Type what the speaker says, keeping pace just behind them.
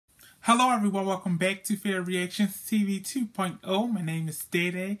Hello everyone, welcome back to Fair Reactions TV 2.0. My name is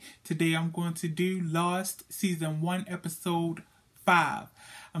Dede. Today I'm going to do Lost Season 1 Episode 5.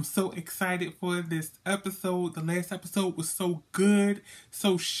 I'm so excited for this episode. The last episode was so good,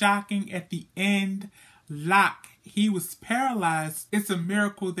 so shocking at the end. Locke, he was paralyzed. It's a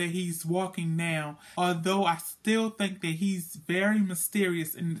miracle that he's walking now. Although I still think that he's very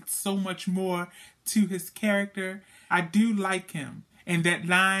mysterious and so much more to his character. I do like him. And that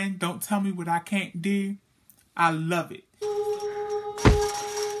line, "Don't tell me what I can't do," I love it.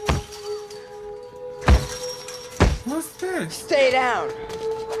 What's this? Stay down.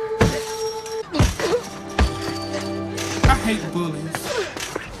 I hate bullies.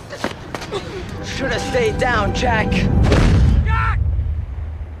 Should have stayed down, Jack.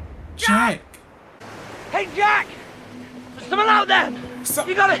 Jack. Hey, Jack! There's someone out there!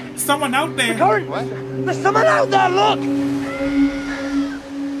 You got it! Someone out there! What? There's someone out there, look!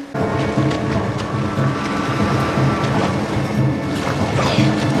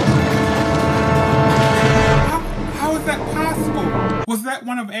 How is that possible? Was that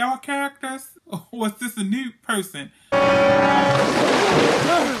one of our characters? Or was this a new person?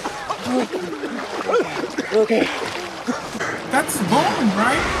 Okay. That's Vaughn,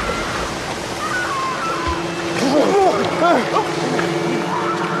 right?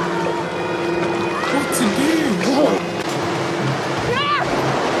 What to do?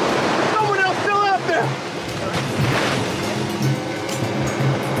 Someone else still out there!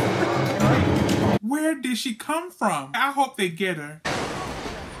 Where did she come from? I hope they get her.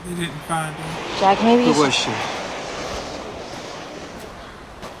 They didn't find her. Jack, maybe Who was she?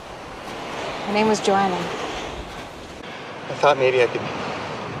 Her name was Joanna. I thought maybe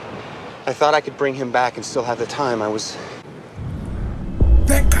I thought I could bring him back and still have the time.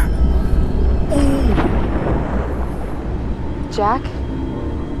 That guy. Oh. Jack?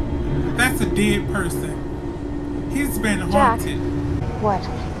 That's a dead person. He's been haunted. What?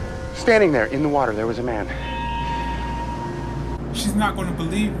 Standing there in the water, there was a man. She's not going to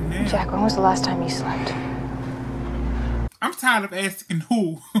believe him now. Jack, when was the last time you slept? I'm tired of asking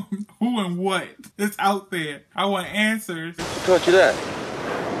who. Who and what. It's out there. I want answers. Who taught you that?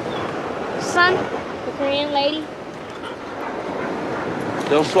 Son, the Korean lady.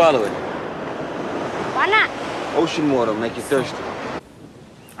 Don't swallow it. Why not? Ocean water will make you thirsty.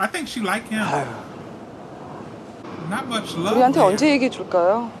 I think she liked him. Not much love. 우리한테 there. 언제 얘기해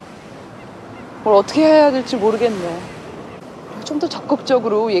줄까요? 뭘 어떻게 해야 될지 모르겠네. 좀 더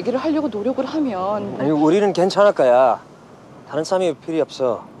적극적으로 얘기를 하려고 노력을 하면. 아니, 우리는 괜찮을 거야. 다른 사람이 필요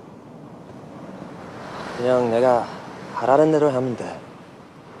없어. 그냥 내가 하라는 대로 하면 돼.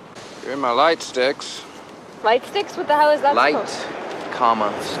 You're in my light sticks. Light sticks? What the hell is that Light, supposed?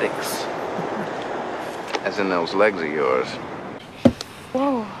 comma, sticks. As in those legs of yours.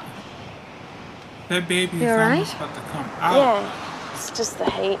 Whoa. That baby is You alright? almost about to come out. Yeah, it's just the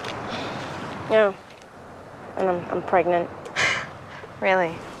hate. Yeah. And I'm pregnant. Really?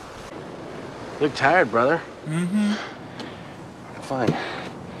 You look tired, brother. Mm-hmm. Fine.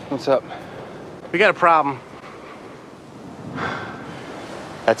 What's up? We got a problem.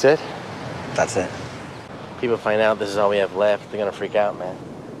 That's it? That's it. People find out this is all we have left, they're gonna freak out, man.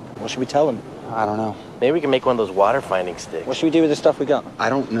 What should we tell them? I don't know. Maybe we can make one of those water finding sticks. What should we do with the stuff we got? I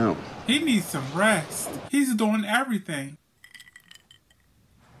don't know. He needs some rest. He's doing everything.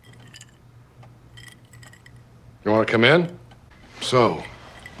 You want to come in? So,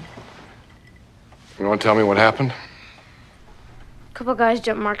 you want to tell me what happened? A couple guys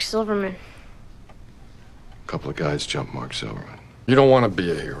jumped Mark Silverman. A couple of guys jumped Mark Silverman. You don't want to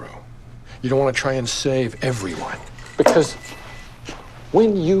be a hero. You don't want to try and save everyone. Because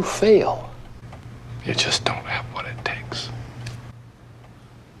when you fail, you just don't have what it takes.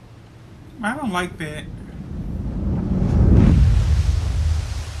 I don't like that.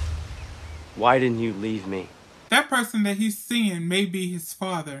 Why didn't you leave me? That person that he's seeing may be his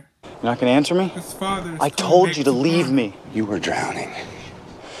father. You're not gonna answer me? His father is I coming told back you to leave farm. me. You were drowning,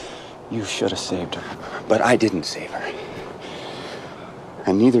 You should have saved her. but I didn't save her.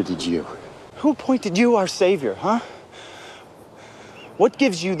 And neither did you. Who appointed you our savior, huh? What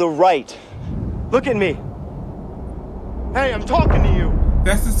gives you the right? Look at me. Hey, I'm talking to you.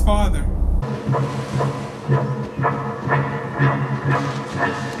 That's his father.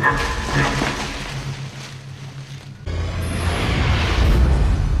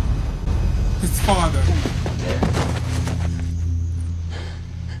 His father.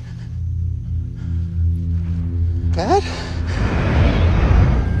 Dad?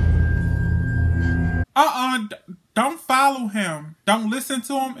 Don't follow him. Don't listen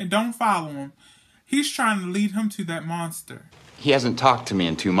to him and don't follow him. He's trying to lead him to that monster. He hasn't talked to me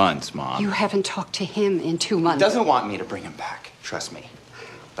in 2 months, Mom. You haven't talked to him in 2 He months. doesn't want me to bring him back. Trust me.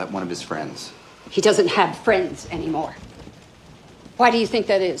 Let one of his friends. He doesn't have friends anymore. Why do you think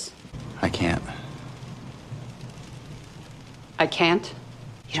that is? I can't. I can't?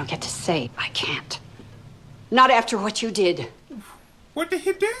 You don't get to say I can't. Not after what you did. What did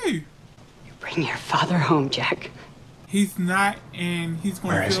he do? You bring your father home, Jack. He's not, and he's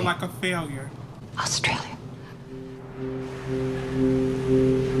going Where to is feel he? like a failure. Australia.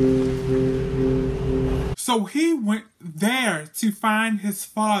 So he went there to find his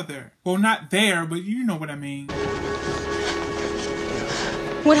father. Well, not there, but you know what I mean.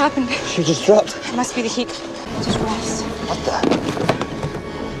 What happened? She just dropped. It must be the heat. Just rest. What the?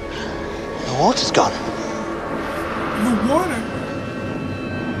 The water's gone. The water?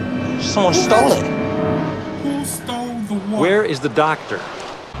 Someone stole it. Who stole the water? Where is the doctor?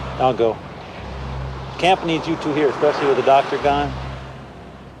 I'll go. Camp needs you two here, especially with the doctor gone.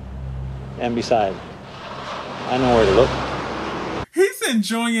 And besides, I know where to look. He's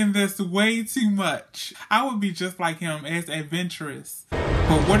enjoying this way too much. I would be just like him, as adventurous.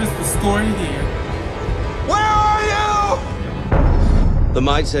 But what is the story here? Where are you? The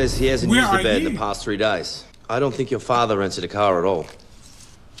mate says he hasn't Where used the are bed in you? the past 3 days. I don't think your father rented a car at all.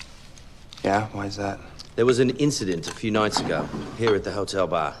 Yeah, why is that? There was an incident a few nights ago here at the hotel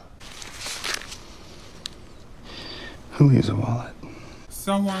bar. Who leaves a wallet?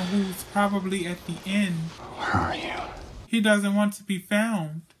 Someone who's probably at the end. Where are you? He doesn't want to be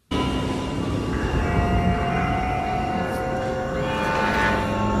found.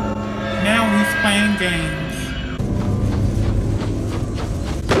 Now he's playing games.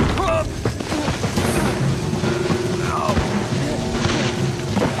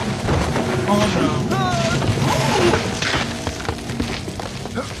 Oh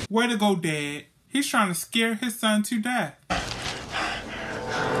no. Way to go, Dad. He's trying to scare his son to death.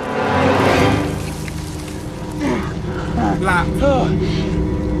 Lock.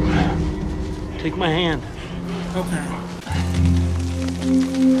 Take my hand. Okay.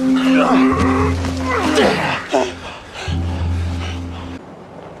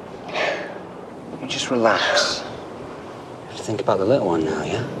 You just relax. Think about the little one now,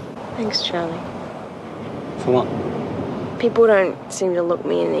 yeah? Thanks, Charlie. For what? People don't seem to look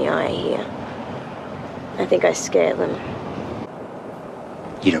me in the eye here. I think I scare them.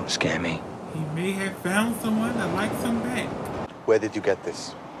 You don't scare me. He may have found someone that likes him back. Where did you get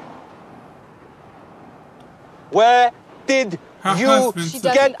this? Where did Her you husband She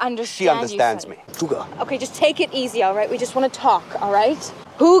took doesn't it. understand She understands you, me. Sonny. Tuga. Okay, just take it easy, all right? We just want to talk, all right?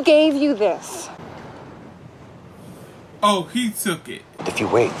 Who gave you this? Oh, he took it. If you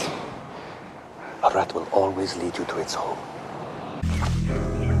wait, a rat will always lead you to its hole.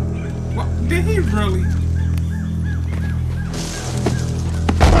 What? Did he really?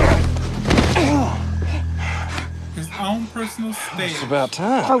 His own personal stage. It's about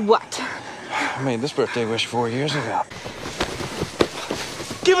time. For what? I made this birthday wish 4 years ago.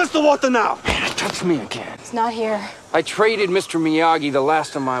 Give us the water now! Touch me again. It's not here. I traded Mr. Miyagi the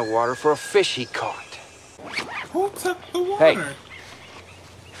last of my water for a fish he caught. Who took the water? Hey.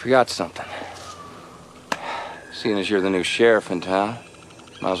 Forgot something. Seeing as you're the new sheriff in town,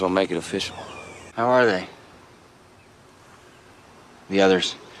 might as well make it official. How are they? The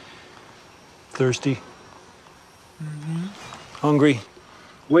others? Thirsty. Hungry.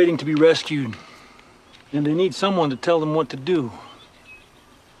 Waiting to be rescued. And they need someone to tell them what to do.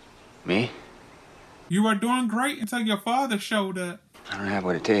 Me? You were doing great until your father showed up. I don't have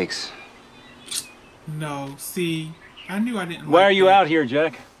what it takes. No, see, I knew I didn't Why like are you that. out here,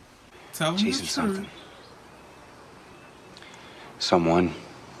 Jack? Tell me Chasing the truth. something. Someone.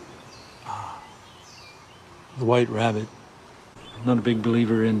 The White Rabbit. I'm not a big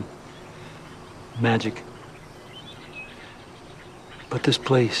believer in magic. But this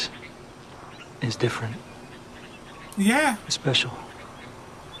place is different. Yeah. It's special.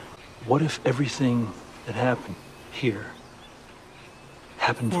 What if everything that happened here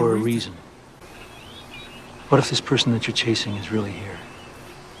happened for a reason? What if this person that you're chasing is really here?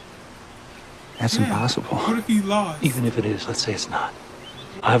 That's impossible. What if he lost? Even if it is, let's say it's not.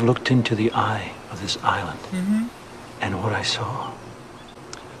 I've looked into the eye of this island, and what I saw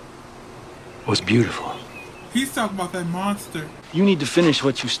was beautiful. He's talking about that monster. You need to finish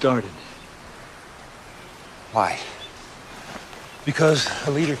what you started. Why? Because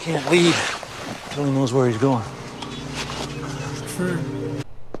a leader can't lead until he knows where he's going. True.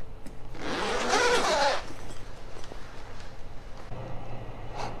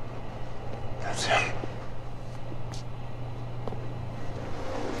 That's him.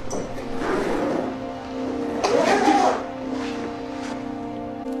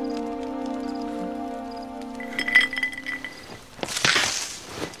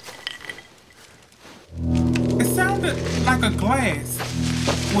 like a glass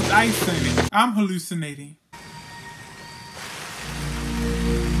with ice in it. I'm hallucinating.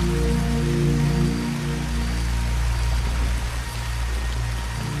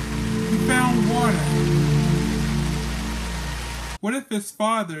 He found water. What if his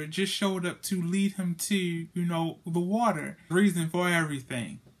father just showed up to lead him to, you know, the water? Reason for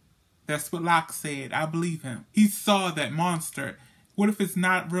everything. That's what Locke said. I believe him. He saw that monster. What if it's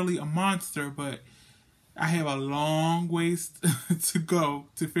not really a monster, but I have a long ways to go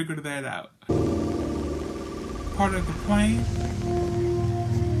to figure that out. Part of the plane.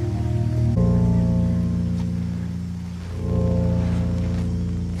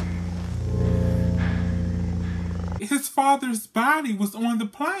 His father's body was on the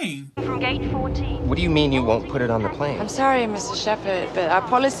plane. From gate 14. What do you mean you won't put it on the plane? I'm sorry, Mr. Shepard, but our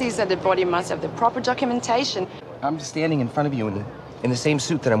policy is that the body must have the proper documentation. I'm just standing in front of you in the same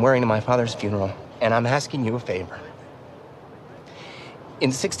suit that I'm wearing to my father's funeral, and I'm asking you a favor.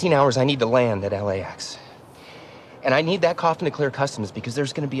 In 16 hours, I need to land at LAX. And I need that coffin to clear customs because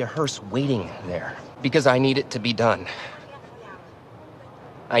there's going to be a hearse waiting there. Because I need it to be done.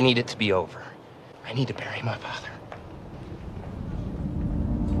 I need it to be over. I need to bury my father.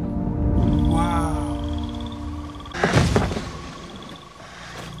 Wow.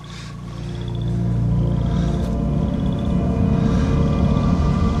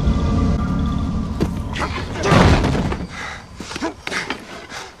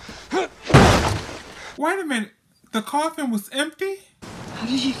 Wait a minute. The coffin was empty? How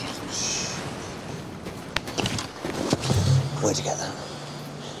did you get this? Where'd you get that?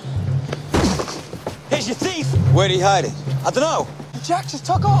 Here's your thief! Where'd he hide it? I don't know. Jack just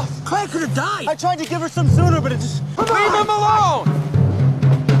took off. Claire could have died. I tried to give her some sooner, but it just... Leave him alone!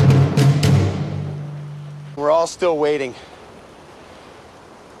 We're all still waiting.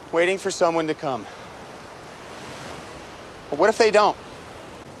 Waiting for someone to come. But what if they don't?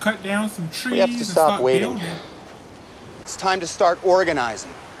 Cut down some trees. We have to and stop start waiting. building. It's time to start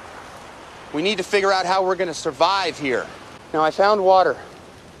organizing. We need to figure out how we're going to survive here. Now, I found water.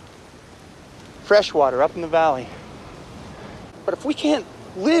 Fresh water up in the valley. But if we can't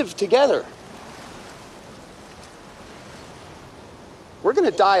live together, we're going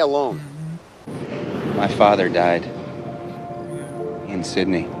to die alone. My father died in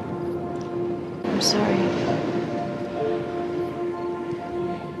Sydney. I'm sorry.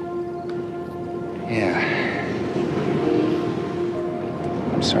 Yeah.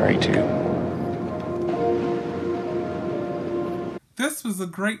 I'm sorry too. This was a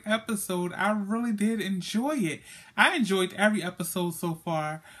great episode. I really did enjoy it. I enjoyed every episode so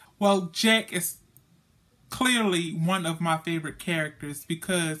far. Well, Jack is clearly one of my favorite characters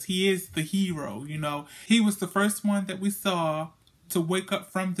because he is the hero, you know. He was the first one that we saw to wake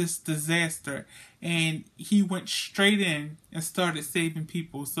up from this disaster, and he went straight in and started saving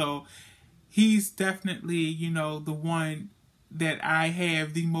people. So he's definitely, you know, the one that I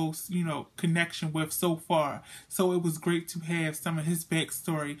have the most, you know, connection with so far. So it was great to have some of his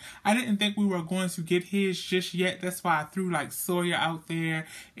backstory. I didn't think we were going to get his just yet. That's why I threw like Sawyer out there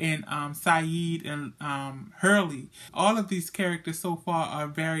and Saeed and Hurley. All of these characters so far are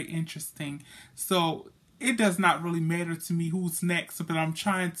very interesting. So it does not really matter to me who's next, but I'm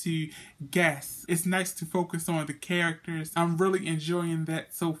trying to guess. It's nice to focus on the characters. I'm really enjoying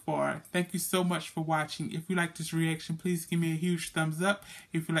that so far. Thank you so much for watching. If you like this reaction, please give me a huge thumbs up.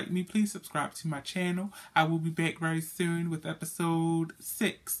 If you like me, please subscribe to my channel. I will be back very soon with episode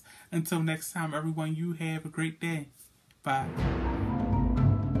 6. Until next time, everyone, you have a great day. Bye.